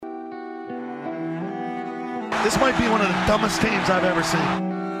This might be one of the dumbest teams I've ever seen.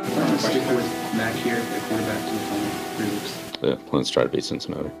 Question for Mac here, the quarterback to the final 3 weeks. Yeah, let's try to beat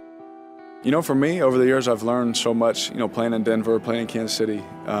Cincinnati. For me, over the years, I've learned so much, playing in Denver, playing in Kansas City,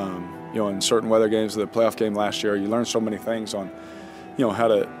 in certain weather games, the playoff game last year, you learn so many things on, how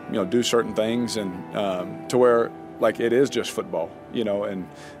to, do certain things and to where, like, it is just football, and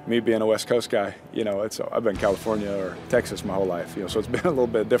me being a West Coast guy, I've been in California or Texas my whole life, so it's been a little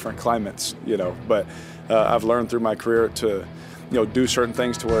bit different climates, but I've learned through my career to, do certain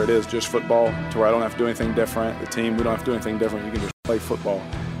things to where it is just football, to where I don't have to do anything different. The team, we don't have to do anything different. You can just play football.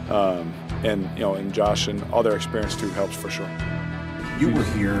 And Josh and all their experience too helps for sure. You were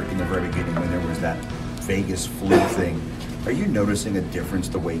here in the very beginning when there was that Vegas flu thing. Are you noticing a difference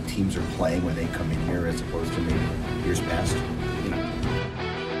the way teams are playing when they come in here as opposed to maybe years past?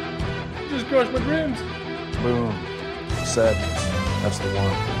 Just crushed my dreams. Boom. Sadness. That's the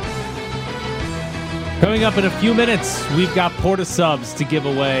one. Coming up in a few minutes, we've got Porta Subs to give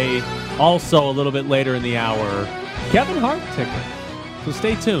away. Also, a little bit later in the hour, Kevin Hart ticket. So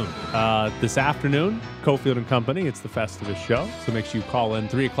stay tuned. This afternoon, Cofield and Company, it's the Festivus show. So make sure you call in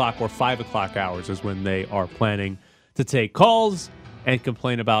 3 o'clock or 5 o'clock hours is when they are planning to take calls and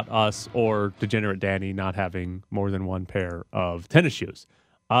complain about us or Degenerate Danny not having more than one pair of tennis shoes.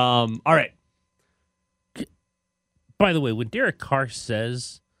 All right. By the way, when Derek Carr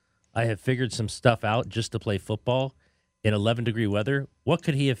says, I have figured some stuff out just to play football in 11-degree weather, what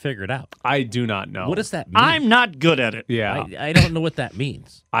could he have figured out? I do not know. What does that mean? I'm not good at it. Yeah. I don't know what that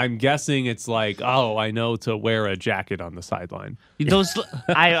means. I'm guessing it's like, I know to wear a jacket on the sideline.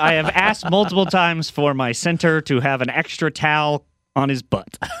 I have asked multiple times for my center to have an extra towel on his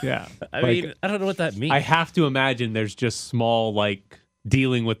butt. Yeah. I mean, I don't know what that means. I have to imagine there's just small,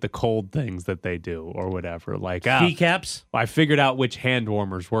 dealing with the cold things that they do or whatever. Ski caps? I figured out which hand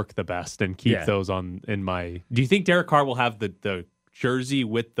warmers work the best and keep those in my... Do you think Derek Carr will have the jersey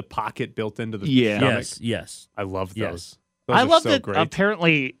with the pocket built into the stomach? Yes. I love those. Yes. I love so that great.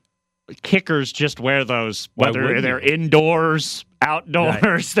 Apparently kickers just wear those, Why whether wouldn't they're you? indoors, outdoors.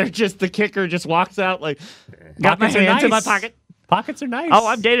 Right. They're just, the kicker just walks out got my Pockets are hands in my nice. pocket. Pockets are nice. Oh,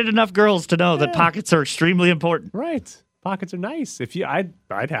 I've dated enough girls to know that pockets are extremely important. Right. Pockets are nice. I'd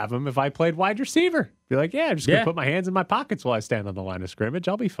have them if I played wide receiver. Be like, I'm just gonna put my hands in my pockets while I stand on the line of scrimmage.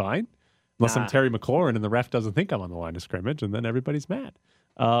 I'll be fine. Unless I'm Terry McLaurin and the ref doesn't think I'm on the line of scrimmage, and then everybody's mad.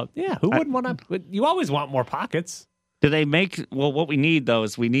 Who wouldn't want to? You always want more pockets. Do they make, what we need, though,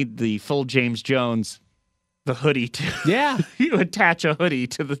 is we need the full James Jones, the hoodie. Yeah. You attach a hoodie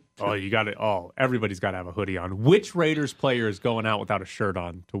to the... You got it. Everybody's got to have a hoodie on. Which Raiders player is going out without a shirt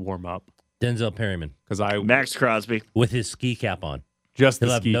on to warm up? Denzel Perryman. Max Crosby. With his ski cap on. Just the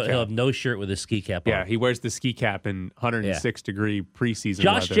He'll ski cap. He'll have no shirt with his ski cap on. Yeah, he wears the ski cap in 106-degree preseason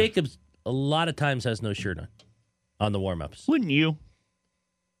Josh weather. Jacobs a lot of times has no shirt on the warm-ups. Wouldn't you?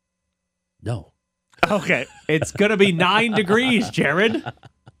 No. Okay. It's going to be 9 degrees, Jared. And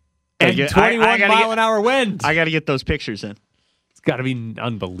I 21-mile-an-hour wind. I got to get those pictures in. It's got to be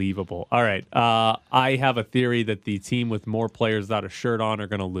unbelievable. All right. I have a theory that the team with more players without a shirt on are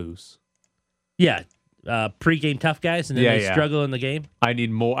going to lose. Yeah. Pre-game tough guys, and then they struggle in the game. I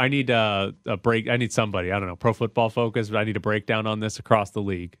need more. I need a break. I need somebody. I don't know. Pro Football Focus. But I need a breakdown on this across the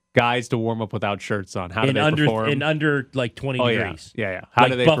league. Guys to warm up without shirts on. How do they perform? In under 20 degrees. Yeah. How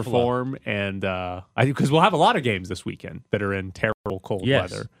do they Buffalo. perform? And because we'll have a lot of games this weekend that are in terrible cold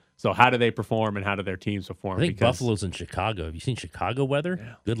weather. So how do they perform and how do their teams perform? I think Buffalo's in Chicago. Have you seen Chicago weather?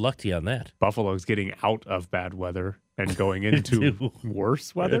 Yeah. Good luck to you on that. Buffalo's getting out of bad weather and going into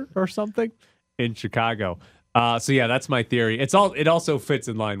worse weather or something in Chicago. That's my theory. It also fits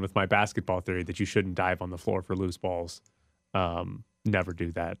in line with my basketball theory that you shouldn't dive on the floor for loose balls. Never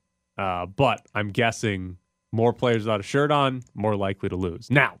do that. But I'm guessing more players without a shirt on, more likely to lose.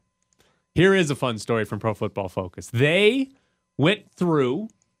 Now, here is a fun story from Pro Football Focus. They went through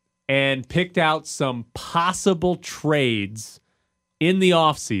and picked out some possible trades in the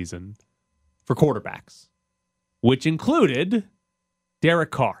offseason for quarterbacks, which included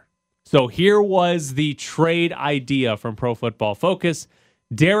Derek Carr. So here was the trade idea from Pro Football Focus.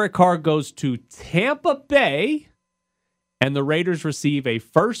 Derek Carr goes to Tampa Bay, and the Raiders receive a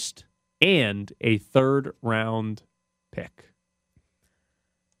first and a third-round pick.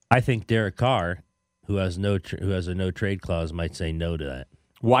 I think Derek Carr, who has a no trade clause, might say no to that.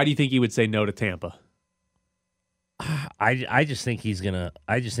 Why do you think he would say no to Tampa? I just think he's gonna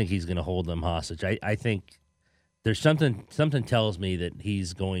hold them hostage. I think there's something tells me that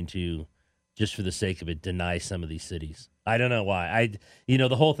he's going to, just for the sake of it, deny some of these cities. I don't know why.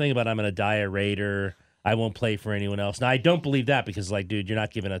 The whole thing about I'm gonna die a Raider, I won't play for anyone else. Now I don't believe that because dude, you're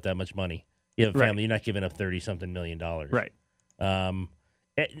not giving up that much money You have a Right. family. You're not giving up $30-something million. Right.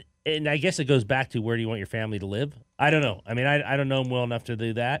 And I guess it goes back to where do you want your family to live? I don't know. I mean, I don't know him well enough to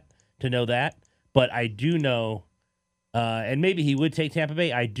do that, to know that. But I do know, and maybe he would take Tampa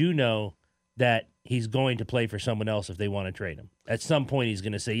Bay. I do know that he's going to play for someone else if they want to trade him. At some point, he's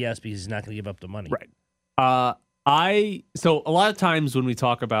going to say yes because he's not going to give up the money. Right. So a lot of times when we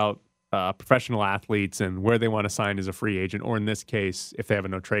talk about professional athletes and where they want to sign as a free agent, or in this case, if they have a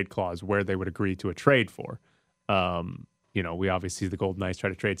no trade clause, where they would agree to a trade for. We obviously see the Golden Knights try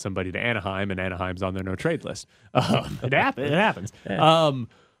to trade somebody to Anaheim, and Anaheim's on their no trade list. It happens. Yeah.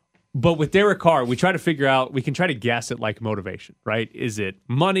 But with Derek Carr, we try to figure out, we can try to guess at like motivation, right? Is it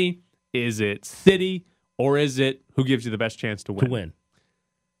money? Is it city? Or is it who gives you the best chance to win? To win.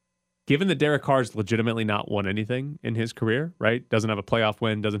 Given that Derek Carr's legitimately not won anything in his career, right? Doesn't have a playoff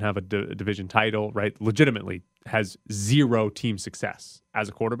win, doesn't have a division title, right? Legitimately has zero team success as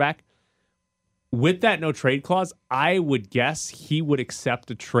a quarterback. With that no trade clause, I would guess he would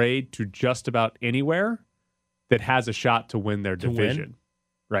accept a trade to just about anywhere that has a shot to win their division,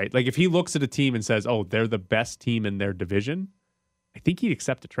 right? Like if he looks at a team and says, oh, they're the best team in their division, I think he'd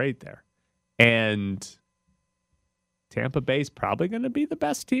accept a trade there. And Tampa Bay's probably going to be the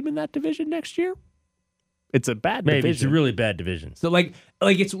best team in that division next year. It's a bad Maybe division. it's a really bad division. So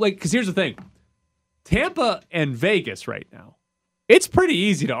because here's the thing. Tampa and Vegas right now, it's pretty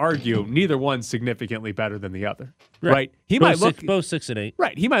easy to argue neither one's significantly better than the other, right? He both might look both 6-8.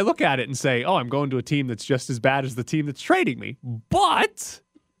 right. He might look at it and say, "Oh, I'm going to a team that's just as bad as the team that's trading me." But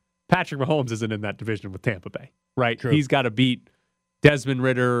Patrick Mahomes isn't in that division with Tampa Bay, right? True. He's got to beat Desmond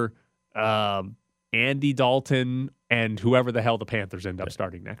Ridder, Andy Dalton, and whoever the hell the Panthers end up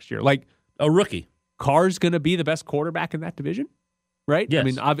starting next year. Like A rookie. Carr's going to be the best quarterback in that division, right? Yes. I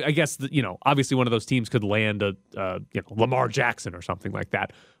mean, I guess obviously one of those teams could land a Lamar Jackson or something like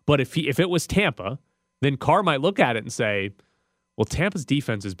that. But if it was Tampa, then Carr might look at it and say, "Well, Tampa's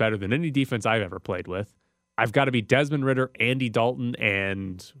defense is better than any defense I've ever played with. I've got to be Desmond Ridder, Andy Dalton,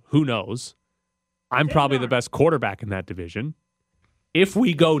 and who knows? I'm probably the best quarterback in that division. If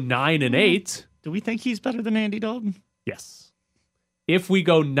we go 9-8, Do we think he's better than Andy Dalton? yes. If we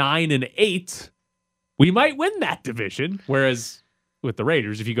go 9-8." We might win that division. Whereas with the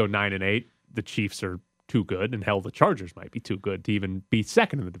Raiders, if you go 9-8, the Chiefs are too good, and hell, the Chargers might be too good to even be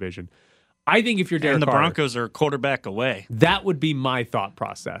second in the division. I think if you're Derek And the Carr, Broncos are a quarterback away. that would be my thought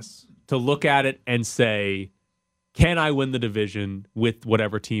process, to look at it and say, can I win the division with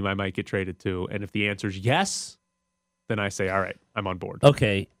whatever team I might get traded to? And if the answer is yes, then I say, all right, I'm on board.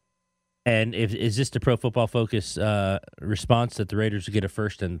 Okay. And is this the Pro Football Focus response that the Raiders would get a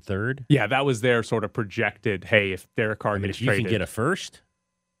first and third? Yeah, that was their sort of projected, hey, if Derek Carr I mean, gets if you traded, can get a first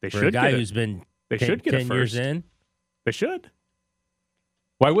they for should a guy get who's been they 10, should get 10 a years first. in. They should.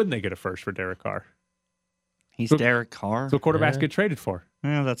 Why wouldn't they get a first for Derek Carr? He's So- Derek Carr. So quarterbacks Yeah. get traded for.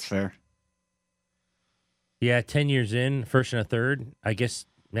 Yeah, that's fair. Yeah, 10 years in, first and a third. I guess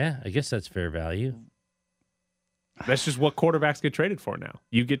that's fair value. That's just what quarterbacks get traded for now.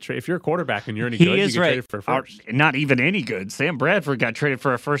 You get if you're a quarterback and you're any He good, is you get right. traded for a first. Not even any good. Sam Bradford got traded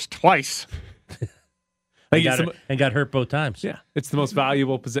for a first twice. Like, And got hurt both times. yeah, it's the most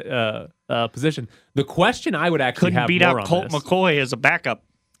valuable position. The question I would actually Couldn't have beat more out on Colt this, McCoy as a backup.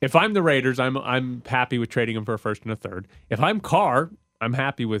 if I'm the Raiders, I'm happy with trading him for a first and a third. If I'm Carr, I'm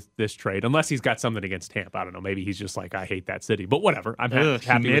happy with this trade, unless he's got something against Tampa. I don't know. Maybe he's just like, I hate that city. But whatever. I'm happy with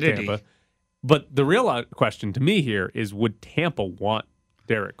humidity. Tampa. But the real question to me here is, would Tampa want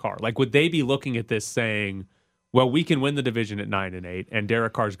Derek Carr? Like, would they be looking at this saying, well, we can win the division at 9-8, and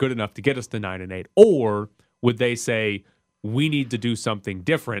Derek Carr's good enough to get us to 9-8? Or would they say, we need to do something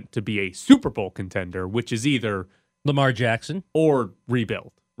different to be a Super Bowl contender, which is either Lamar Jackson. or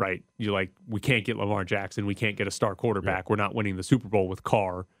rebuild, right? You're like, we can't get Lamar Jackson. We can't get a star quarterback. We're not winning the Super Bowl with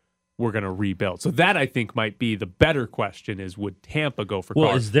Carr. We're going to rebuild. So that, I think, might be the better question is, would Tampa go for Well,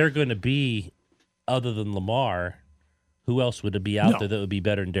 Carr? is there going to be, other than Lamar, who else would it be out No. there that would be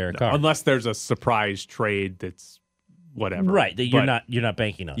better than Derek Carr? Unless there's a surprise trade that's whatever. Right, that you're not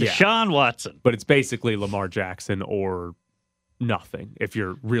banking on. Yeah. Deshaun Watson. But it's basically Lamar Jackson or nothing if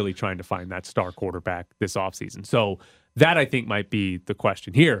you're really trying to find that star quarterback this offseason. So that, I think, might be the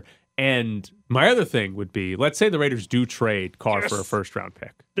question here. And my other thing would be, let's say the Raiders do trade Carr for a first-round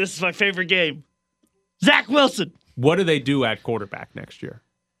pick. This is my favorite game. Zach Wilson. What do they do at quarterback next year?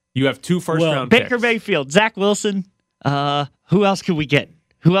 You have two first-round Baker picks. Mayfield, Zach Wilson. Who else could we get?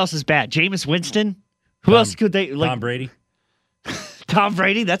 Who else is bad? Jameis Winston? Who else could they like? Tom Brady. Tom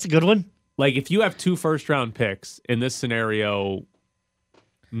Brady, that's a good one. Like, if you have two first-round picks in this scenario,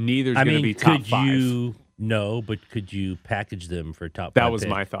 neither's I going to mean, be top could five. you No, but could you package them for top? That 5 was pick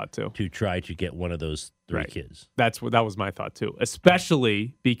my thought too. to try to get one of those 3 Right. kids. That was my thought too.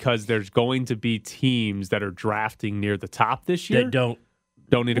 Especially because there's going to be teams that are drafting near the top this year. That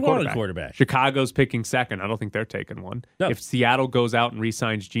don't need a want quarterback. Chicago's picking second. I don't think they're taking one. No. If Seattle goes out and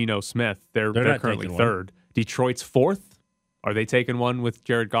re-signs Geno Smith, they're not currently taking one. third. Detroit's fourth. Are they taking one with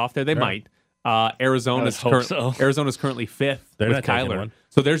Jared Goff there? They Right. might. Arizona's hope so. Arizona's currently fifth They're with not taking Kyler. one.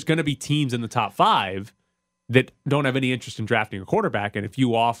 So there's going to be teams in the top 5 that don't have any interest in drafting a quarterback. And if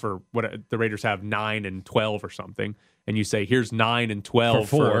you offer what the Raiders have 9 and 12 or something, and you say here's 9 and 12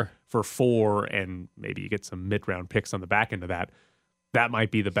 for 4, and maybe you get some mid-round picks on the back end of that. That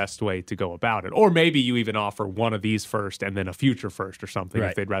might be the best way to go about it. Or maybe you even offer one of these first and then a future first or something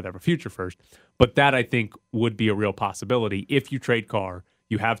Right. if they'd rather have a future first. But that, I think, would be a real possibility. If you trade Carr,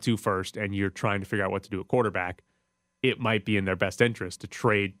 you have 2 first, and you're trying to figure out what to do at quarterback, it might be in their best interest to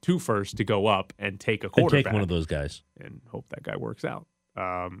trade 2 first to go up and take a And quarterback. take one of those guys. And hope that guy works out.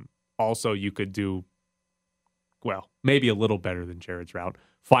 Also, you could do, well, maybe a little better than Jared's route.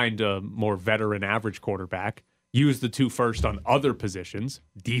 Find a more veteran average quarterback. Use the 2 first on other positions,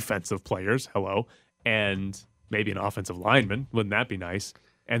 defensive players, and maybe an offensive lineman. Wouldn't that be nice?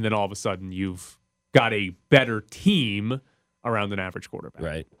 And then all of a sudden you've got a better team around an average quarterback.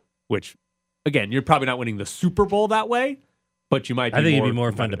 Right. Which, again, you're probably not winning the Super Bowl that way, but you might be I think more it'd be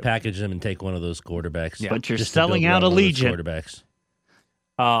more fun to competitive. package them and take one of those quarterbacks. Yeah. But you're Just to build selling around out one of those Allegiant.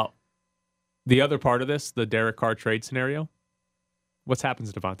 quarterbacks. The other part of this, the Derek Carr trade scenario, what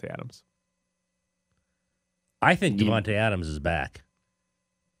happens to Devontae Adams? I think Devontae Adams is back.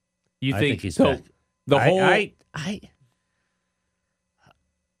 You I think, think he's so? back. The whole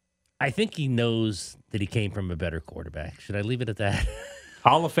I think he knows that he came from a better quarterback. Should I leave it at that?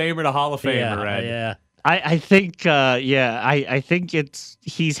 Hall of Famer to Hall of Famer, Ed. Yeah. I think, I think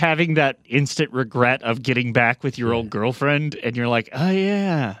he's having that instant regret of getting back with your old girlfriend, and you're like, oh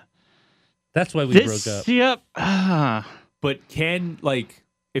yeah, That's why we broke up. Yep. But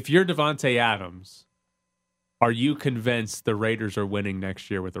if you're Devontae Adams, are you convinced the Raiders are winning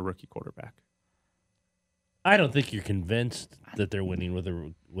next year with a rookie quarterback? I don't think you're convinced that they're winning with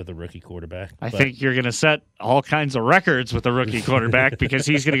a rookie quarterback. I but think you're going to set all kinds of records with a rookie quarterback because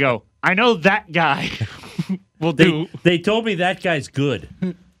he's going to go, I know that guy will do. They told me that guy's good.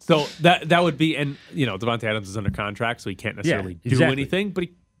 So that would be, and Devontae Adams is under contract, so he can't necessarily do exactly. anything, but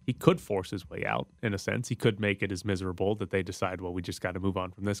he could force his way out in a sense. He could make it as miserable that they decide, well, we just got to move on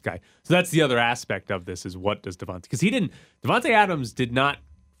from this guy. So that's the other aspect of this is what does Devontae, because Devontae Adams did not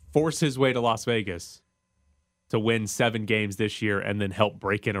force his way to Las Vegas to win 7 games this year and then help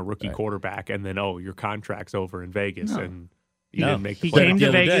break in a rookie quarterback and then, your contract's over in Vegas and you didn't make the He came playoffs.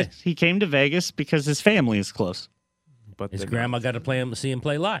 to Vegas. He came to Vegas because his family is close. But His grandma got to see him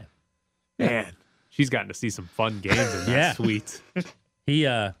play live. Man, she's gotten to see some fun games in that Yeah. suite. He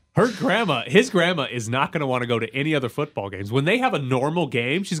His grandma is not going to want to go to any other football games. When they have a normal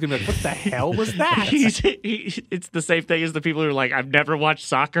game, she's going to be like, what the hell was that? It's the same thing as the people who are like, I've never watched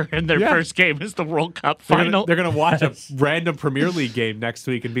soccer, and their first game is the World Cup final. They're going to watch a random Premier League game next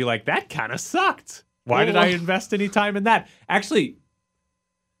week and be like, that kind of sucked. Why did I invest any time in that? Actually,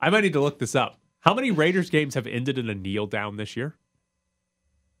 I might need to look this up. How many Raiders games have ended in a kneel down this year?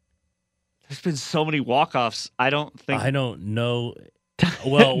 There's been so many walk-offs. I don't know.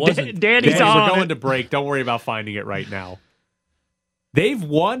 Well, it wasn't. Danny's We're on going it. to break. Don't worry about finding it right now. They've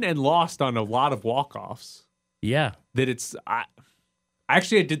won and lost on a lot of walk-offs. Yeah. That it's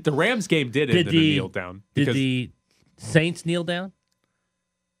actually the Rams game did end in a kneel down. Did the Saints kneel down?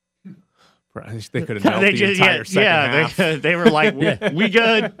 They could have knelt the entire second half. They were like, we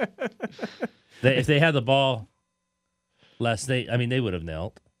good. If they had the ball less, they would have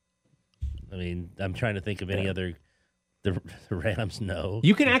knelt. I mean, I'm trying to think of any other. The Rams, no.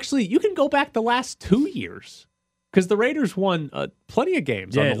 You can go back the last 2 years because the Raiders won plenty of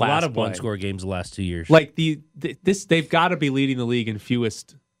games. Yeah, on the last a lot of play. one-score games the last 2 years. Like they've got to be leading the league in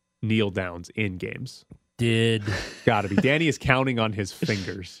fewest kneel downs in games. Got to be. Danny is counting on his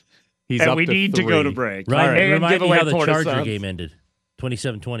fingers. He's and up we to need 3. to go to break. Remind me giveaway how the Porta Charger subs. game ended.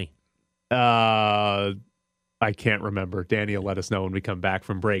 27-20. I can't remember. Danny will let us know when we come back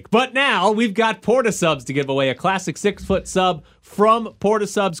from break. But now we've got Porta Subs to give away. A classic 6-foot sub from Porta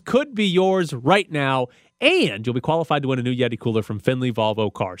Subs could be yours right now. And you'll be qualified to win a new Yeti cooler from Finley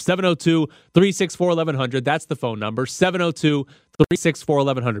Volvo Cars. 702-364-1100. That's the phone number.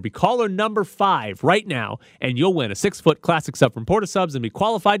 702-364-1100. Be caller number 5 right now, and you'll win a 6-foot classic sub from Porta Subs and be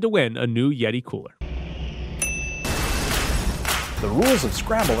qualified to win a new Yeti cooler. The rules of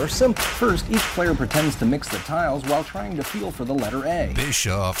Scrabble are simple. First, each player pretends to mix the tiles while trying to feel for the letter A.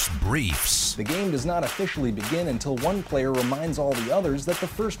 Bischoff's Briefs. The game does not officially begin until one player reminds all the others that the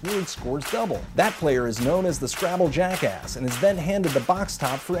first word scores double. That player is known as the Scrabble Jackass and is then handed the box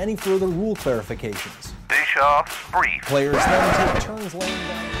top for any further rule clarifications. Bischoff's Briefs. Players then take turns laying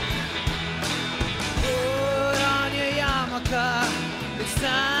down.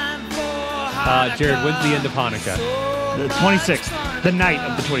 Jared, when's the end of Hanukkah? The 26th, the night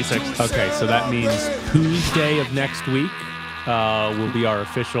of the 26th. Okay, so that means Tuesday of next week will be our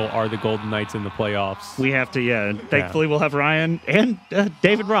official Are the Golden Knights in the playoffs? We have to, yeah. And thankfully, we'll have Ryan and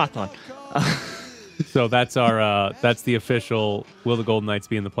David Roth on. So that's our that's the official Will the Golden Knights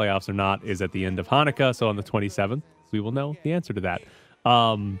be in the playoffs or not is at the end of Hanukkah. So on the 27th, we will know the answer to that.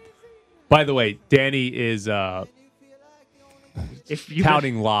 By the way, Danny is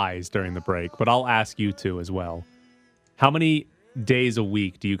touting lies during the break, but I'll ask you two as well. How many days a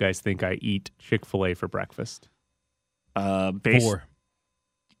week do you guys think I eat Chick-fil-A for breakfast? 4.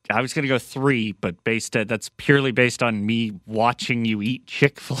 I was going to go 3, but that's purely based on me watching you eat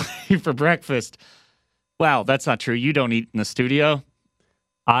Chick-fil-A for breakfast. Wow, that's not true. You don't eat in the studio?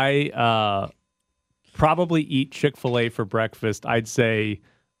 I probably eat Chick-fil-A for breakfast, I'd say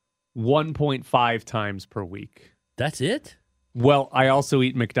 1.5 times per week. That's it? Well, I also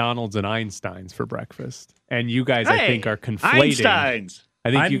eat McDonald's and Einstein's for breakfast. And you guys, I think, are conflating. Einstein's!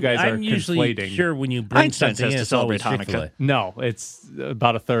 I think you guys are I'm usually conflating. sure when you bring Einstein's something has in, to it's always celebrate Chick-fil-A. No, it's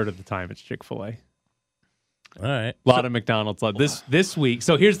about a third of the time it's Chick-fil-A. All right. A lot of McDonald's. This week.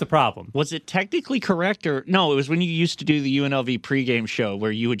 So here's the problem. Was it technically correct or no? It was when you used to do the UNLV pregame show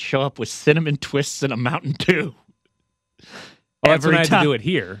where you would show up with cinnamon twists and a Mountain Dew. Oh, that's when I had to do it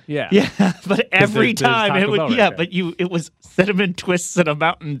here. Yeah. Yeah, but every there's time it Taco would. Bell right Yeah, there. but it was cinnamon twists and a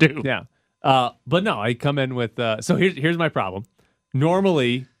Mountain Dew. Yeah. But no, I come in with. So here's my problem.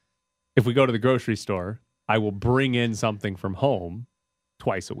 Normally, if we go to the grocery store, I will bring in something from home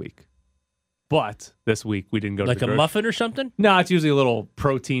twice a week. But this week we didn't go Like to the a muffin or something? No, it's usually a little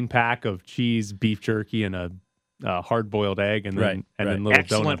protein pack of cheese, beef jerky, and a hard-boiled egg, and then then little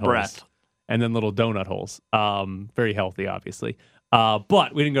Excellent donut breath. holes. And then little donut holes. Very healthy, obviously.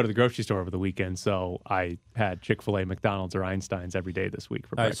 But we didn't go to the grocery store over the weekend, so I had Chick-fil-A, McDonald's, or Einstein's every day this week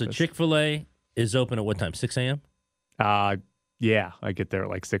for All right, breakfast. so Chick-fil-A is open at what time? 6 a.m.? Yeah, I get there at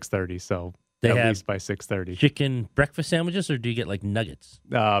like 6:30, so They at have least by 6:30. Chicken breakfast sandwiches, or do you get like nuggets?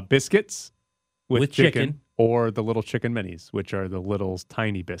 Biscuits with chicken, chicken. or the little chicken minis, which are the little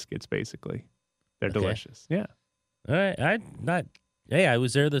tiny biscuits, basically. They're Okay. delicious. Yeah. All right. I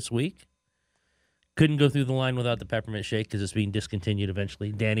was there this week. Couldn't go through the line without the peppermint shake because it's being discontinued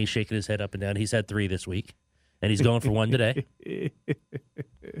eventually. Danny's shaking his head up and down. He's had 3 this week, and he's going for 1 today.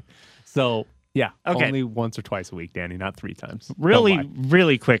 So, yeah, Okay. only once or twice a week, Danny, not 3 times. Don't Really, lie.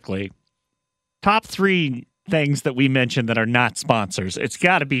 really quickly. Top 3 things that we mentioned that are not sponsors. It's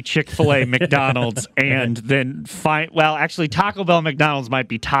got to be Chick-fil-A, McDonald's, and then actually Taco Bell, McDonald's might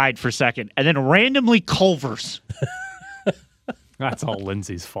be tied for second, and then randomly Culver's. That's all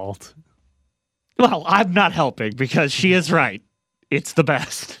Lindsay's fault. Well, I'm not helping because she is right. It's the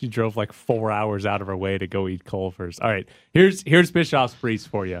best. She drove like 4 hours out of her way to go eat Culver's. All right, here's Bischoff's Briefs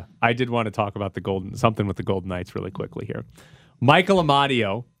for you. I did want to talk about something with the Golden Knights really quickly here. Michael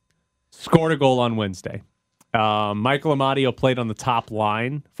Amadio scored a goal on Wednesday. Michael Amadio played on the top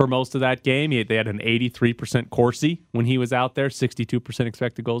line for most of that game. They had an 83% Corsi when he was out there, 62%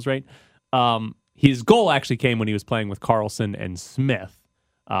 expected goals rate. His goal actually came when he was playing with Carlson and Smith.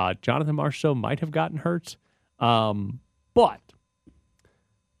 Jonathan Marchessault might have gotten hurt. But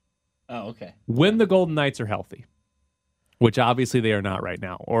when the Golden Knights are healthy, which obviously they are not right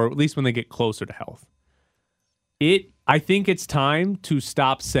now, or at least when they get closer to health, I think it's time to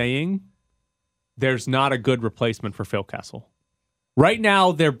stop saying there's not a good replacement for Phil Kessel. Right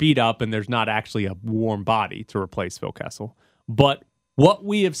now, they're beat up and there's not actually a warm body to replace Phil Kessel. But what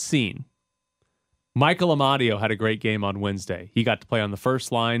we have seen, Michael Amadio had a great game on Wednesday. He got to play on the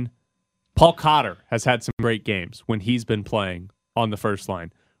first line. Paul Cotter has had some great games when he's been playing on the first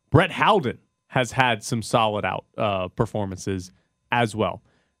line. Brett Howden has had some solid performances as well.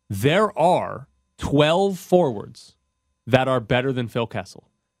 There are 12 forwards that are better than Phil Kessel.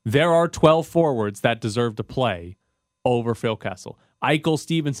 There are 12 forwards that deserve to play over Phil Kessel. Eichel,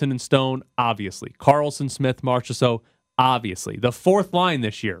 Stevenson, and Stone, obviously. Carlson, Smith, Marchessault, obviously. The fourth line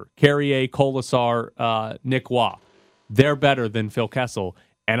this year, Carrier, Colasar, Nick Waugh, they're better than Phil Kessel.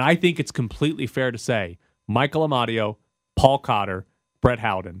 And I think it's completely fair to say Michael Amadio, Paul Cotter, Brett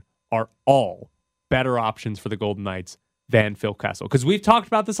Howden are all better options for the Golden Knights than Phil Kessel. Because we've talked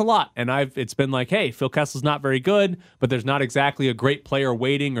about this a lot, and it's been like, hey, Phil Kessel's not very good, but there's not exactly a great player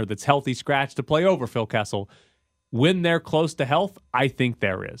waiting or that's healthy scratch to play over Phil Kessel. When they're close to health, I think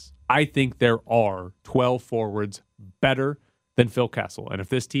there is. I think there are 12 forwards better than Phil Kessel. And if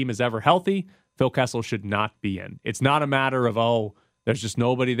this team is ever healthy, Phil Kessel should not be in. It's not a matter of, there's just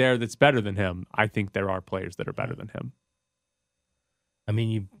nobody there that's better than him. I think there are players that are better than him. I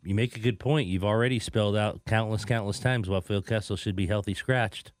mean, you make a good point. You've already spelled out countless times why Phil Kessel should be healthy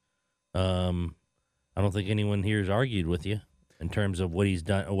scratched. I don't think anyone here has argued with you in terms of what he's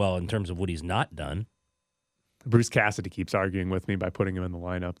done. Well, in terms of what he's not done. Bruce Cassidy keeps arguing with me by putting him in the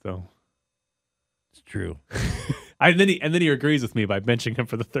lineup, though. It's true. And then he agrees with me by benching him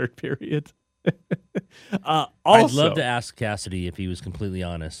for the third period. I'd love to ask Cassidy if he was completely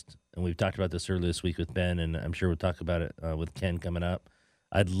honest. And we've talked about this earlier this week with Ben, and I'm sure we'll talk about it with Ken coming up.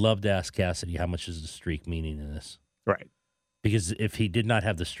 I'd love to ask Cassidy how much is the streak meaning in this. Right. Because if he did not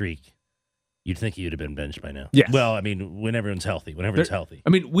have the streak, you'd think he would have been benched by now. Yes. Well, I mean, when everyone's healthy. I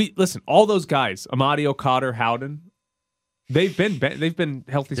mean, listen, all those guys, Amadio, Cotter, Howden, they've been healthy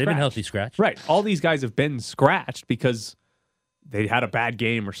scratched. They've been healthy scratched. Right. All these guys have been scratched because they had a bad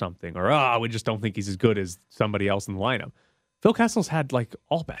game or something, or we just don't think he's as good as somebody else in the lineup. Phil Kessel's had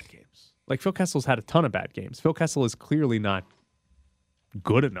all bad games. Phil Kessel's had a ton of bad games. Phil Kessel is clearly not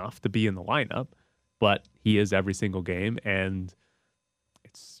good enough to be in the lineup, but he is every single game, and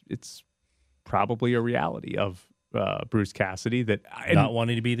it's probably a reality of Bruce Cassidy that not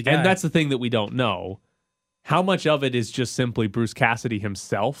wanting to be the guy. And that's the thing that we don't know. How much of it is just simply Bruce Cassidy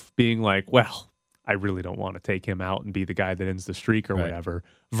himself being like, well, I really don't want to take him out and be the guy that ends the streak or whatever,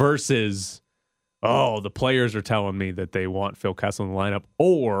 versus, the players are telling me that they want Phil Kessel in the lineup,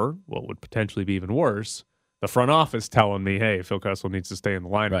 or, what would potentially be even worse, the front office telling me, hey, Phil Kessel needs to stay in the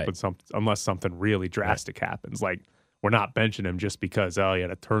lineup unless something really drastic happens. We're not benching him just because, he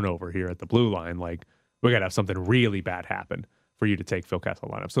had a turnover here at the blue line. We got to have something really bad happen for you to take Phil Kessel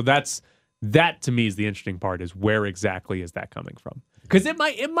lineup. So that to me is the interesting part, is where exactly is that coming from? Because it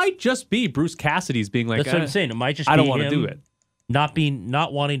might just be Bruce Cassidy's being like, that's what I'm saying. It might just be I don't want to do it.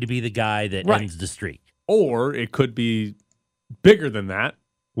 Not wanting to be the guy that ends the streak. Or it could be bigger than that,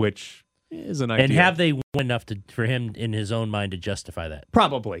 which is an idea. And have they won enough for him in his own mind to justify that?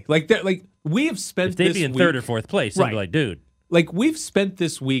 Probably. We have spent if they'd be in third or fourth place, they'd be like, dude. We've spent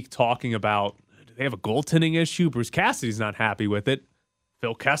this week talking about, do they have a goaltending issue? Bruce Cassidy's not happy with it.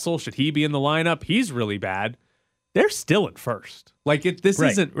 Phil Kessel, should he be in the lineup? He's really bad. They're still at first.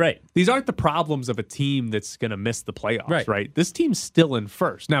 Isn't right. These aren't the problems of a team that's going to miss the playoffs, right? This team's still in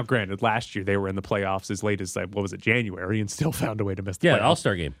first. Now, granted, last year they were in the playoffs as late as January, and still found a way to miss the playoffs. Yeah,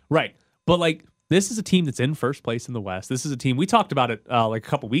 All-Star game. Right. But this is a team that's in first place in the West. This is a team, we talked about it a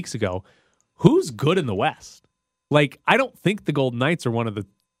couple weeks ago. Who's good in the West? I don't think the Golden Knights are one of the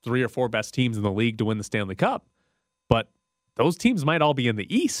 3 or 4 best teams in the league to win the Stanley Cup, but those teams might all be in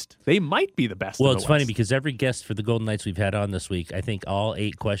the East. They might be the best. Well, in the it's West. funny because every guest for the Golden Knights we've had on this week, I think all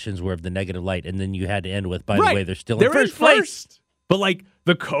 8 questions were of the negative light, and then you had to end with, by the way, they're still in first place. But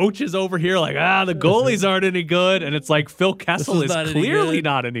the coach is over here the goalies aren't any good, and it's Phil Kessel is clearly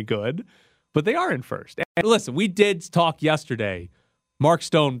not any good, but they are in first. And listen, we did talk yesterday. Mark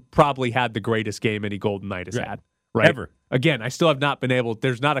Stone probably had the greatest game any Golden Knight has had. Right? Ever. Again, I still have not been able,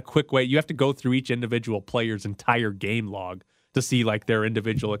 there's not a quick way. You have to go through each individual player's entire game log to see their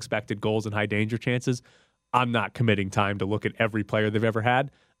individual expected goals and high danger chances. I'm not committing time to look at every player they've ever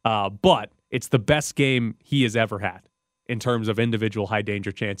had, but it's the best game he has ever had in terms of individual high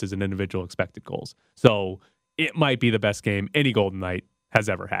danger chances and individual expected goals. So it might be the best game any Golden Knight has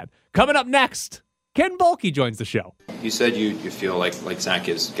ever had. Coming up next, Ken Bulkey joins the show. You said you feel like Zach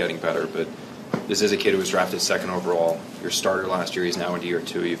is getting better, but this is a kid who was drafted 2nd overall. Your starter last year, he's now into year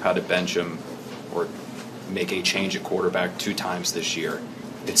 2. You've had to bench him or make a change at quarterback 2 times this year.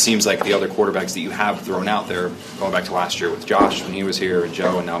 It seems like the other quarterbacks that you have thrown out there, going back to last year with Josh when he was here, and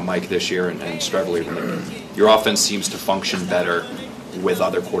Joe, and now Mike this year, and Streveler, your offense seems to function better with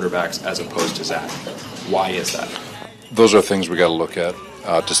other quarterbacks as opposed to Zach. Why is that? Those are things we got to look at.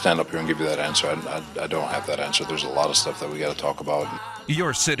 To stand up here and give you that answer, I don't have that answer. There's a lot of stuff that we got to talk about.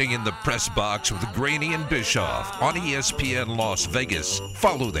 You're sitting in the press box with Graney and Bischoff on ESPN Las Vegas.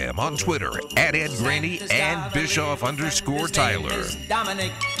 Follow them on Twitter at Ed Graney and Bischoff_Tyler.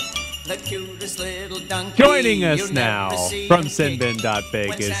 Joining us now from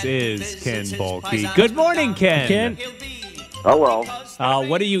Sinbin.Vegas is Ken Bulkey. Good morning, Ken. Ken. Hello.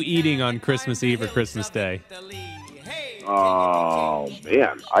 What are you eating on Christmas Eve or Christmas Day? Oh,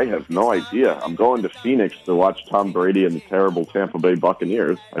 man, I have no idea. I'm going to Phoenix to watch Tom Brady and the terrible Tampa Bay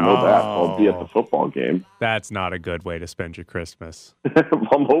Buccaneers. I know that. I'll be at the football game. That's not a good way to spend your Christmas.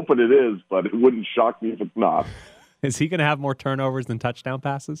 I'm hoping it is, but it wouldn't shock me if it's not. Is he going to have more turnovers than touchdown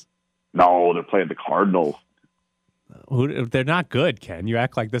passes? No, they're playing the Cardinals. They're not good, Ken. You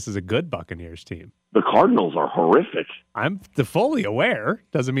act like this is a good Buccaneers team. The Cardinals are horrific. I'm fully aware.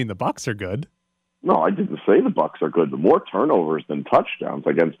 Doesn't mean the Bucs are good. No, I didn't say the Bucs are good. But more turnovers than touchdowns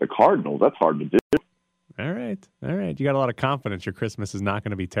against the Cardinals. That's hard to do. All right. You got a lot of confidence. Your Christmas is not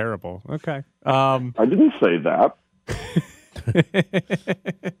going to be terrible. Okay. I didn't say that.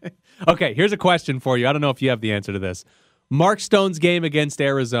 Okay, here's a question for you. I don't know if you have the answer to this. Mark Stone's game against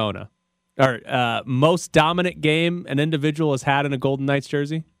Arizona, or most dominant game an individual has had in a Golden Knights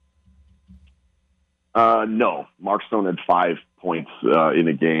jersey? No. Mark Stone had 5 points in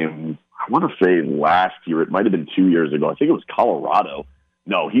a game. I want to say last year. It might have been 2 years ago. I think it was Colorado.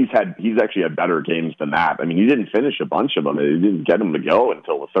 No, he's actually had better games than that. I mean, he didn't finish a bunch of them. He didn't get them to go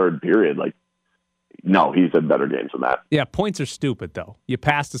until the third period. No, he's had better games than that. Yeah, points are stupid, though. You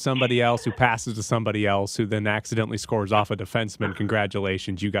pass to somebody else who passes to somebody else who then accidentally scores off a defenseman.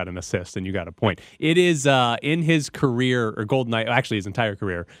 Congratulations, you got an assist and you got a point. It is, in his career, or Golden Knight, actually his entire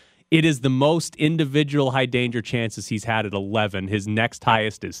career, it is the most individual high-danger chances he's had at 11. His next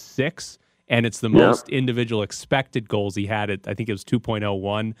highest is 6, and it's the most individual expected goals he had at, I think it was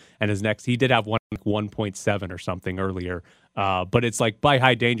 2.01, and his next, he did have 1.7 or something earlier. But it's by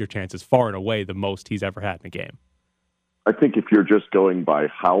high-danger chances, far and away the most he's ever had in a game. I think if you're just going by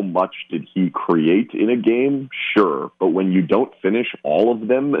how much did he create in a game, sure. But when you don't finish all of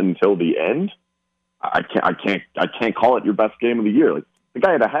them until the end, I can't call it your best game of the year. The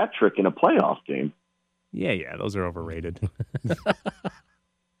guy had a hat trick in a playoff game. Yeah, those are overrated.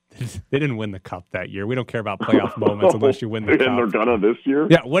 They didn't win the cup that year. We don't care about playoff moments unless you win the cup. And they're gonna this year?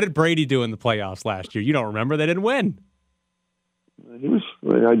 Yeah, what did Brady do in the playoffs last year? You don't remember? They didn't win.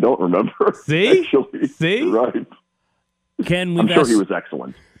 I don't remember. See? Actually. See? Right. I'm sure he was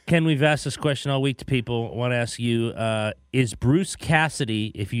excellent. Ken, we've asked this question all week to people. I want to ask you, is Bruce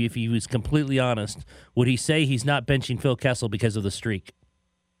Cassidy, if he was completely honest, would he say he's not benching Phil Kessel because of the streak?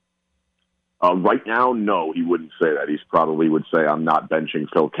 Right now, no, he wouldn't say that. He probably would say, I'm not benching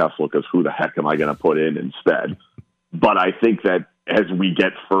Phil Kessel because who the heck am I going to put in instead? But I think that as we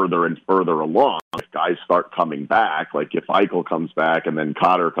get further and further along, if guys start coming back, like if Eichel comes back and then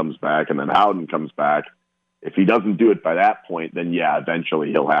Cotter comes back and then Howden comes back, if he doesn't do it by that point, then yeah,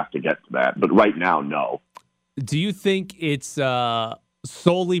 eventually he'll have to get to that. But right now, no. Do you think it's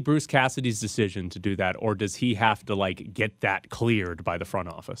solely Bruce Cassidy's decision to do that, or does he have to get that cleared by the front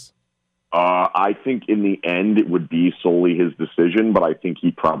office? I think in the end it would be solely his decision, but I think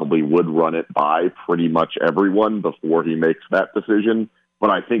he probably would run it by pretty much everyone before he makes that decision. But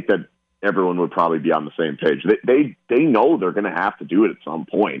I think that everyone would probably be on the same page. They know they're going to have to do it at some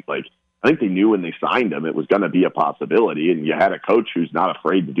point. I think they knew when they signed him it was going to be a possibility, and you had a coach who's not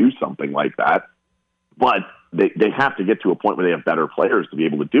afraid to do something like that. But they have to get to a point where they have better players to be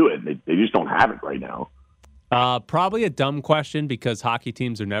able to do it. They just don't have it right now. Probably a dumb question because hockey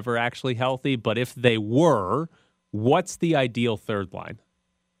teams are never actually healthy, but if they were, what's the ideal third line?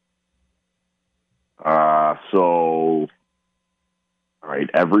 All right,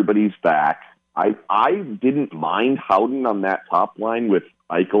 everybody's back. I didn't mind Howden on that top line with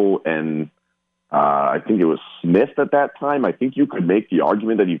Eichel and I think it was Smith at that time. I think you could make the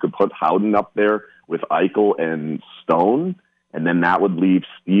argument that you could put Howden up there with Eichel and Stone, and then that would leave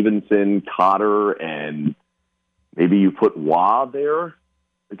Stevenson, Cotter, and maybe you put Waugh there.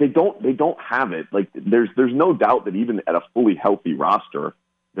 They don't have it. There's no doubt that even at a fully healthy roster,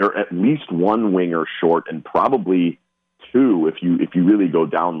 they're at least one winger short and probably two if you really go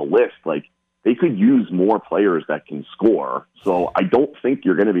down the list. They could use more players that can score. So I don't think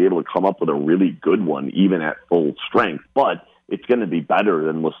you're going to be able to come up with a really good one even at full strength, but it's going to be better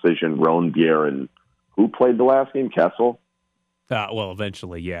than Lecision, Ronebier, and who played the last game? Kessel? Well,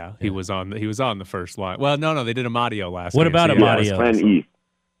 eventually, yeah. He was on the first line. Well, no, they did Amadio last. What about Amadio? Plan E.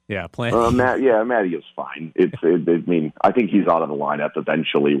 Yeah, Plan E. Amadio's fine. I think he's out of the lineup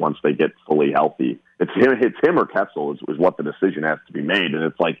eventually once they get fully healthy. It's him or Kessel is what the decision has to be made, and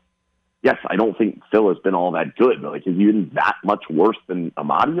it's yes, I don't think Phil has been all that good, but is he been that much worse than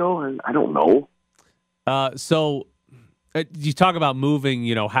Amadio? I don't know. So you talk about moving,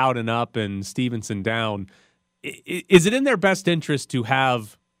 Howden up and Stevenson down. Is it in their best interest to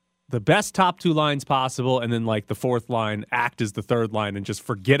have the best top two lines possible and then the fourth line act as the third line and just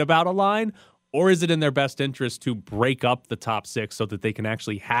forget about a line? Or is it in their best interest to break up the top six so that they can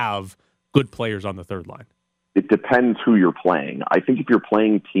actually have good players on the third line? it depends who you're playing. I think if you're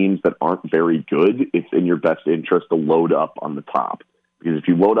playing teams that aren't very good, it's in your best interest to load up on the top. Because if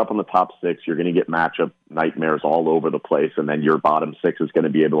you load up on the top 6, you're going to get matchup nightmares all over the place, and then your bottom 6 is going to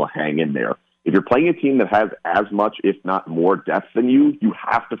be able to hang in there. If you're playing a team that has as much, if not more depth than you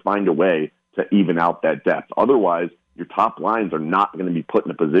have to find a way to even out that depth. Otherwise, your top lines are not going to be put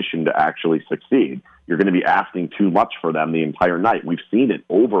in a position to actually succeed. You're going to be asking too much for them the entire night. We've seen it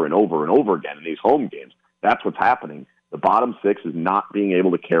over and over and over again in these home games. That's what's happening. The bottom 6 is not being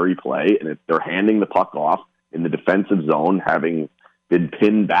able to carry play, and they're handing the puck off in the defensive zone, having been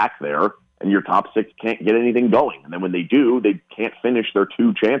pinned back there, and your top 6 can't get anything going. And then when they do, they can't finish their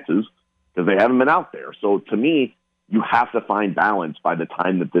 2 chances because they haven't been out there. So to me, you have to find balance by the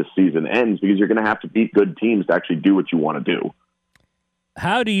time that this season ends, because you're going to have to beat good teams to actually do what you want to do.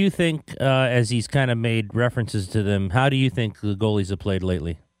 How do you think, as he's kind of made references to them, how do you think the goalies have played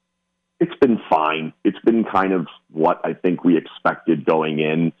lately? It's been fine. It's been kind of what I think we expected going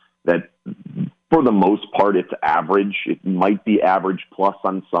in, that for the most part, it's average. It might be average plus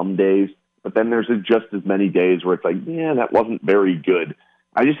on some days, but then there's just as many days where it's like, yeah, that wasn't very good.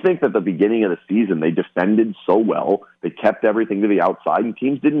 I just think that at the beginning of the season, they defended so well. They kept everything to the outside, and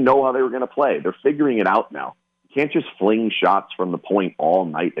teams didn't know how they were going to play. They're figuring it out now. You can't just fling shots from the point all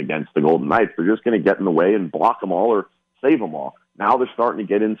night against the Golden Knights. They're just going to get in the way and block them all or save them all. Now they're starting to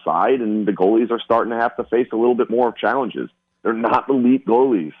get inside, and the goalies are starting to have to face a little bit more challenges. They're not elite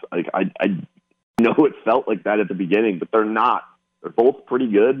goalies. Like I know it felt like that at the beginning, but they're not. They're both pretty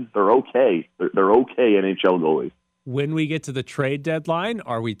good. They're okay. They're okay NHL goalies. When we get to the trade deadline,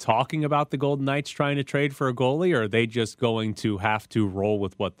 are we talking about the Golden Knights trying to trade for a goalie, or are they just going to have to roll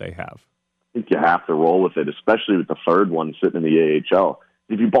with what they have? I think you have to roll with it, especially with the third one sitting in the AHL.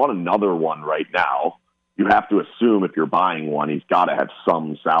 If you bought another one right now, you have to assume if you're buying one, he's got to have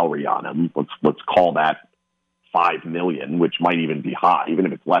some salary on him. Let's call that $5 million, which might even be high, even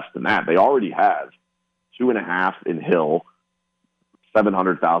if it's less than that. They already have $2.5 in Hill.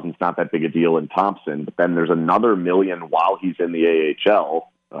 $700,000 is not that big a deal in Thompson, but then there's another $1 million while he's in the AHL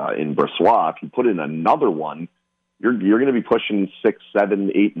in Brossoit. If you put in another one, you're going to be pushing $6,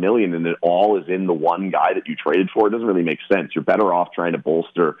 $7, $8 million, and it all is in the one guy that you traded for. It doesn't really make sense. You're better off trying to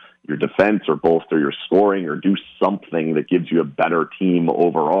bolster your defense or bolster your scoring or do something that gives you a better team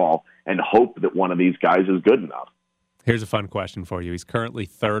overall and hope that one of these guys is good enough. Here's a fun question for you. He's currently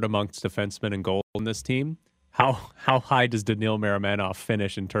third amongst defensemen in goal in this team. How high does Daniil Marimanov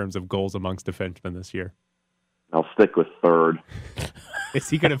finish in terms of goals amongst defensemen this year? I'll stick with third. Is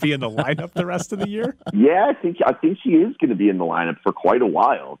he going to be in the lineup the rest of the year? Yeah, I think he is going to be in the lineup for quite a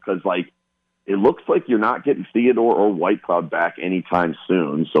while, because it looks like you're not getting Theodore or Whitecloud back anytime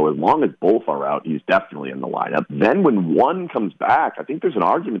soon. So as long as both are out, he's definitely in the lineup. Then when one comes back, I think there's an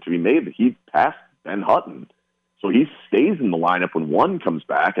argument to be made that he's past Ben Hutton. So he stays in the lineup when one comes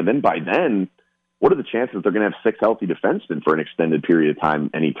back, and then by then, what are the chances they're going to have 6 healthy defensemen for an extended period of time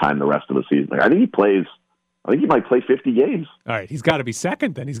anytime the rest of the season? I think he might play 50 games. All right, he's got to be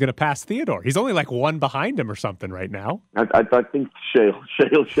second then. He's going to pass Theodore. He's only like one behind him or something right now. I think Shea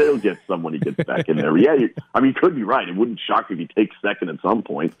gets some when he gets back in there. Yeah, you could be right. It wouldn't shock if he takes second at some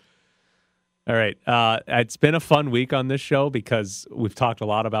point. All right. It's been a fun week on this show because we've talked a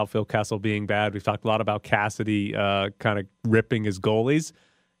lot about Phil Kessel being bad. We've talked a lot about Cassidy kind of ripping his goalies.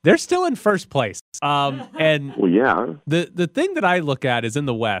 They're still in first place. And well, yeah. The thing that I look at is in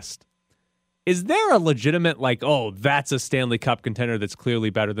the West. Is there a legitimate, that's a Stanley Cup contender that's clearly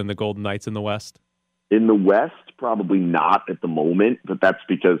better than the Golden Knights in the West? In the West, probably not at the moment, but that's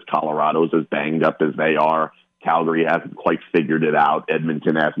because Colorado's as banged up as they are. Calgary hasn't quite figured it out.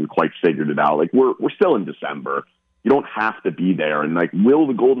 Edmonton hasn't quite figured it out. We're still in December. You don't have to be there. And will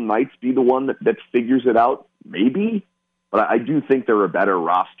the Golden Knights be the one that figures it out? Maybe. But I do think there are better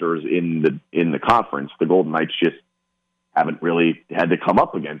rosters in the conference. The Golden Knights just haven't really had to come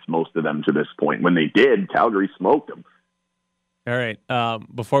up against most of them to this point. When they did, Calgary smoked them. All right.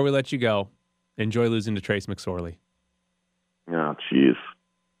 Before we let you go, enjoy losing to Trace McSorley. Oh, jeez.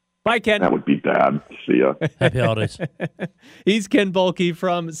 Bye, Ken. That would be bad. See ya. Happy holidays. He's Ken Boehlke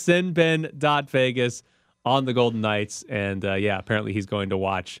from sinbin.vegas on the Golden Knights. And, apparently he's going to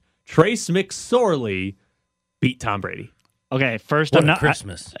watch Trace McSorley beat Tom Brady. Okay, first what I'm not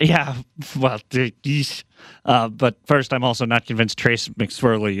Christmas. But first I'm also not convinced Trace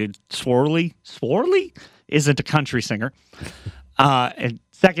McSorley isn't a country singer. And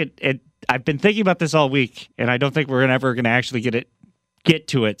second, I've been thinking about this all week, and I don't think we're ever going to actually get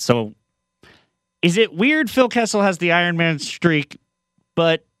to it. So, is it weird Phil Kessel has the Iron Man streak,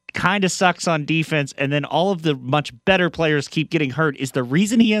 but kind of sucks on defense, and then all of the much better players keep getting hurt. Is the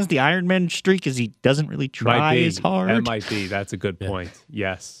reason he has the Ironman streak is he doesn't really try as hard? That might be. That's a good point.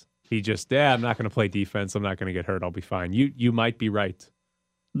 Yes. He just, I'm not going to play defense. I'm not going to get hurt. I'll be fine. You might be right.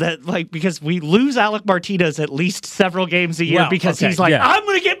 That because we lose Alec Martinez at least several games a year because he's like, I'm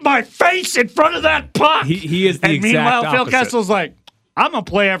going to get my face in front of that puck. He is the and exact meanwhile, opposite. Phil Kessel's like, I'm going to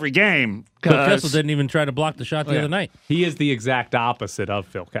play every game. Phil Kessel didn't even try to block the shot the other night. He is the exact opposite of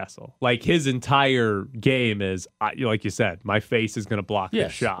Phil Kessel. Like, his entire game is, like you said, my face is going to block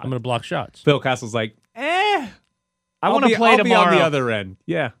this shot. I'm going to block shots. Phil Kessel's like, I want to play I'll tomorrow. be on the other end.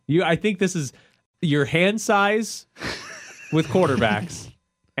 Yeah. I think this is your hand size with quarterbacks.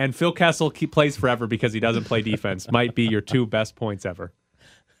 And Phil Kessel plays forever because he doesn't play defense. Might be your 2 best points ever.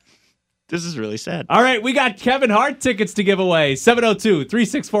 This is really sad. All right, we got Kevin Hart tickets to give away.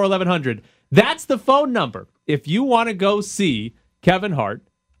 702-364-1100. That's the phone number. If you want to go see Kevin Hart,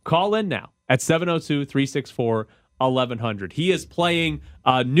 call in now at 702-364-1100. He is playing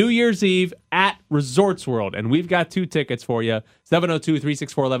New Year's Eve at Resorts World, and we've got 2 tickets for you.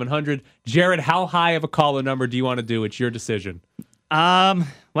 702-364-1100. Jared, how high of a caller number do you want to do? It's your decision.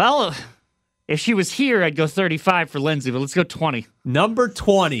 Well, if she was here, I'd go 35 for Lindsay, but let's go 20. Number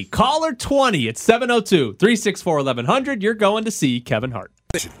 20. Caller 20 at 702-364-1100. You're going to see Kevin Hart.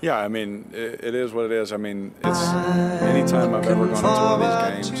 Yeah, I mean, it is what it is. I mean, it's anytime I've ever gone into one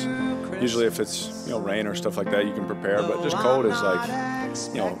of these games, usually if it's, rain or stuff like that, you can prepare, but just cold is like,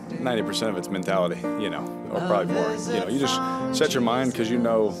 90% of it's mentality, or probably more. You just set your mind because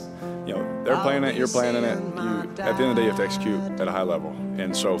they're playing it, you're playing in it. At the end of the day, you have to execute at a high level.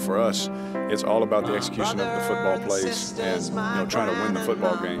 And so for us, it's all about the execution of the football plays and trying to win the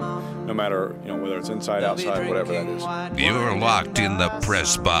football game, no matter whether it's inside, outside, whatever that is. You're locked in the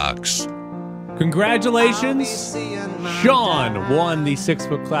press box. Congratulations. Sean won the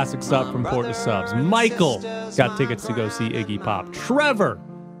 6-foot classic sub from Port of Subs. Michael got tickets to go see Iggy Pop. Trevor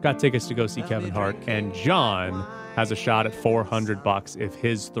got tickets to go see Kevin Hart. And John has a shot at $400 if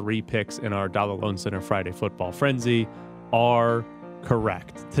his 3 picks in our Dollar Loan Center Friday Football Frenzy are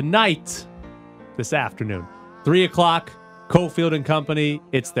correct. Tonight, this afternoon, 3 o'clock, Cofield and Company.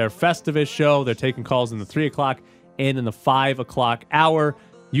 It's their Festivus show. They're taking calls in the 3 o'clock and in the 5 o'clock hour.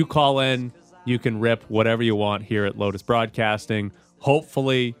 You call in. You can rip whatever you want here at Lotus Broadcasting.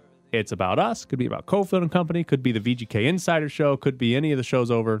 Hopefully, it's about us. Could be about Cofield and Company. Could be the VGK Insider Show. Could be any of the shows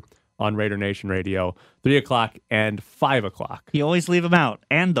over on Raider Nation Radio, 3 o'clock and 5 o'clock. You always leave them out.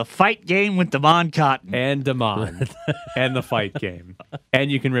 And the fight game with Damon Cotton. And Damon. And the fight game.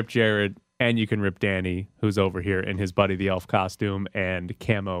 And you can rip Jared, and you can rip Danny, who's over here in his Buddy the Elf costume and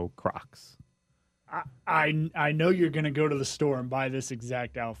camo Crocs. I know you're going to go to the store and buy this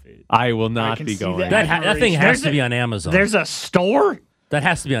exact outfit. I will not be going. That thing has to be on Amazon. There's a store? That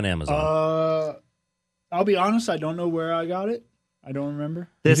has to be on Amazon. I'll be honest, I don't know where I got it. I don't remember.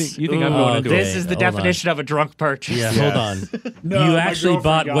 You think I'm going to do This is the definition of a drunk purchase. Yeah, hold on. No, you my actually girlfriend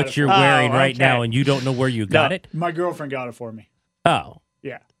bought got what it you're for me. wearing right okay. now, and you don't know where you got it? My girlfriend got it for me. Oh.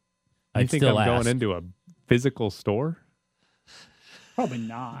 Yeah. You think I'm going into a physical store? Probably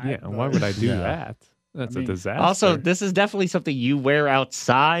not. Yeah, why would I do that? That's a disaster. Also, this is definitely something you wear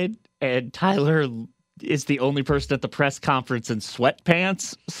outside, and Tyler is the only person at the press conference in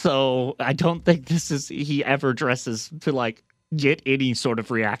sweatpants, so I don't think he ever dresses to, get any sort of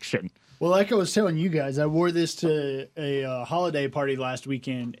reaction. Well, like I was telling you guys, I wore this to a holiday party last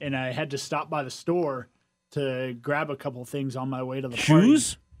weekend, and I had to stop by the store to grab a couple things on my way to the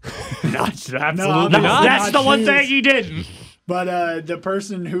Shoes? party. Absolutely not. That's the one thing you didn't. But the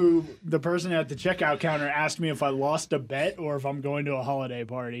person at the checkout counter asked me if I lost a bet or if I'm going to a holiday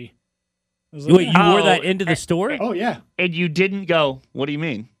party. I was like, Wait, you wore that into the store? Oh, yeah. And you didn't go, what do you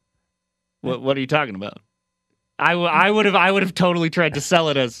mean? What are you talking about? I would have totally tried to sell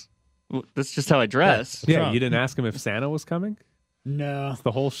it as, that's just how I dress. Yeah, you didn't ask him if Santa was coming? No. It's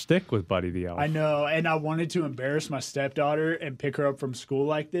the whole shtick with Buddy the Elf. I know, and I wanted to embarrass my stepdaughter and pick her up from school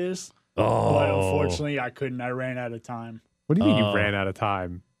like this. Oh. But unfortunately, I couldn't. I ran out of time. What do you mean you ran out of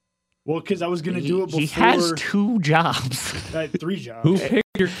time? Well, because I was going to do it before. He has 2 jobs. I had 3 jobs. Who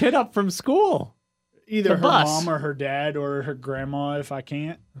picked your kid up from school? Either The her bus. mom or her dad or her grandma if I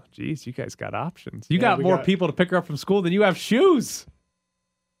can't. Jeez, you guys got options. You Yeah, got we more got- people to pick her up from school than you have shoes.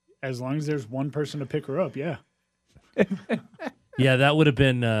 As long as there's one person to pick her up, yeah. Yeah, that would have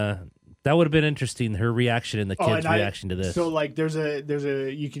been interesting. Her reaction and the kid's reaction to this. So there's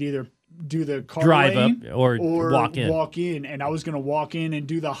a you could either do the car Drive lane up or walk in. Walk in, and I was gonna walk in and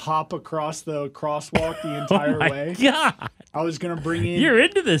do the hop across the crosswalk the entire way. God. I was gonna bring in. You're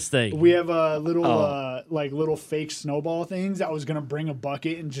into this thing. We have a little little fake snowball things. I was gonna bring a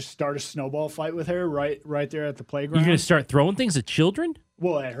bucket and just start a snowball fight with her right there at the playground. You're gonna start throwing things at children?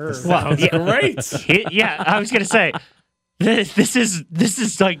 Well, at her. Well, great. Yeah, I was gonna say this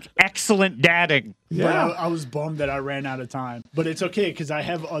is like excellent dadding. But I was bummed that I ran out of time. But it's okay because I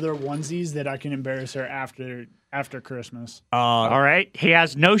have other onesies that I can embarrass her after Christmas. All right. He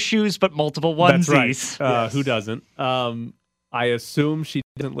has no shoes but multiple onesies. That's right. Who doesn't? I assume she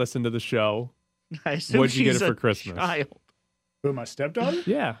doesn't listen to the show. I assume What'd you get she's her for a Christmas? child. Who, my stepdaughter?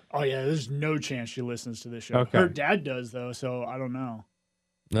 Yeah. Oh, yeah. There's no chance she listens to this show. Okay. Her dad does, though, so I don't know.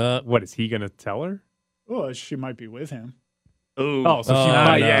 What, is he going to tell her? Well, she might be with him. Ooh. Oh, so she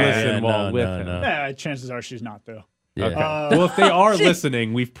might listen while with him. Yeah, chances are she's not, though. Yeah. Okay. Well, if they are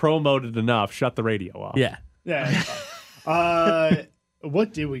listening, we've promoted enough. Shut the radio off. Yeah. Yeah.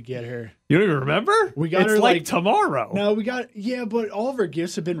 What did we get her? You don't even remember? We got it's her like tomorrow. No, but all of her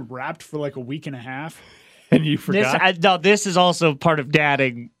gifts have been wrapped for like a week and a half. And you forgot? This is also part of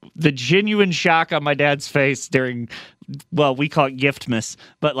dadding. The genuine shock on my dad's face during, well, we call it Giftmas,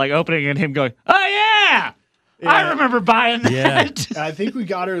 but like opening and him going, "Oh yeah, I remember buying that." Yeah. I think we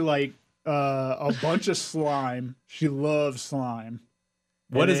got her like a bunch of slime. She loves slime.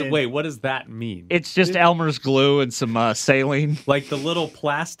 What does that mean? It's just Elmer's glue and some saline. Like the little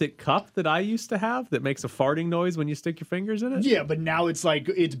plastic cup that I used to have that makes a farting noise when you stick your fingers in it? Yeah, but now it's like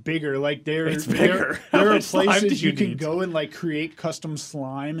it's bigger. Like It's bigger. There How are much slime places do you you can need? go and like create custom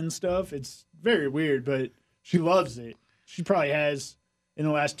slime and stuff. It's very weird, but she loves it. She probably has in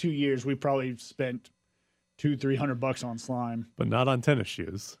the last 2 years. We probably spent $200-300 on slime, But not on tennis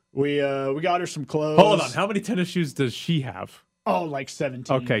shoes. We got her some clothes. Hold on. How many tennis shoes does she have? Oh, like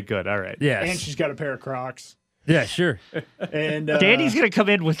 17. Okay, good. All right. Yes. And she's got a pair of Crocs. Yeah, sure. And Danny's gonna come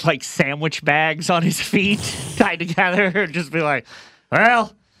in with like sandwich bags on his feet tied together and just be like,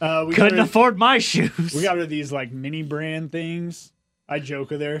 "Well, couldn't afford my shoes." We got her these like mini brand things. I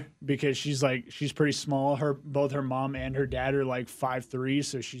joke with her because she's pretty small. Both her mom and her dad are like 5'3",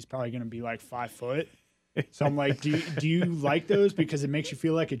 so she's probably gonna be like 5 foot. So I'm like, do you like those because it makes you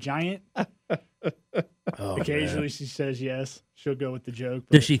feel like a giant? Occasionally she says yes. She'll go with the joke.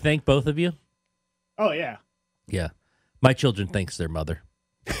 Does she thank both of you? Oh yeah. Yeah. My children thanks their mother.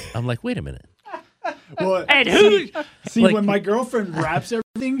 I'm like, wait a minute. Well, and who? See, Like- when my girlfriend wraps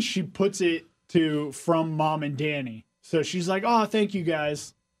everything, she puts it from Mom and Danny. So she's like, "Oh, thank you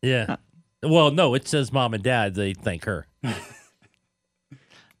guys." Yeah. Well, no, it says mom and dad. They thank her.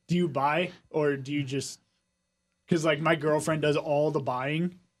 Do you buy or do you just? Because like my girlfriend does all the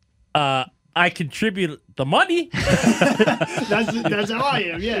buying. I contribute the money. That's how I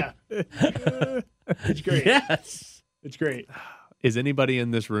am. Yeah. It's great. Yes. It's great. Is anybody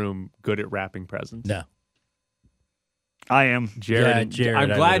in this room good at wrapping presents? No. I am. Jared. Yeah, Jared,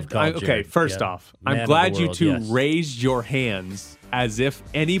 I'm I glad. would've called Okay, Jared. first Yeah. off, Man I'm of glad the you world, two yes. raised your hands as if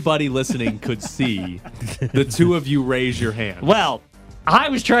anybody listening could see the two of you raise your hands. Well, I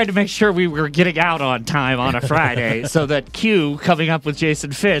was trying to make sure we were getting out on time on a Friday so that Q coming up with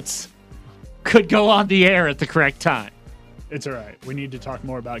Jason Fitz could go on the air at the correct time. It's all right. We need to talk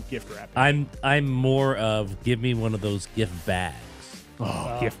more about gift wrapping. I'm more of give me one of those gift bags.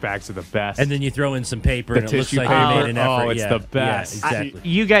 Oh, gift bags are the best. And then you throw in some paper The and it looks tissue like you paper. made an effort. Oh, it's Yeah, the best. Yeah, exactly.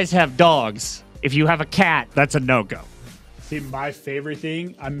 You guys have dogs. If you have a cat, that's a no-go. See, my favorite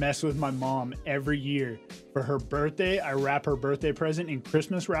thing, I mess with my mom every year. For her birthday, I wrap her birthday present in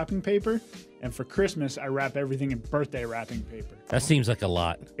Christmas wrapping paper. And for Christmas, I wrap everything in birthday wrapping paper. That seems like a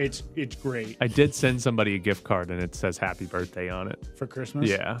lot. It's great. I did send somebody a gift card and it says happy birthday on it. For Christmas?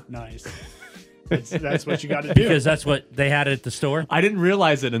 Yeah. Nice. That's what you got to do. Because that's what they had at the store? I didn't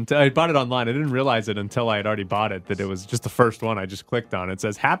realize it until I bought it online. I didn't realize it until I had already bought it that it was just the first one I just clicked on. It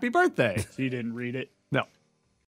says happy birthday. So you didn't read it?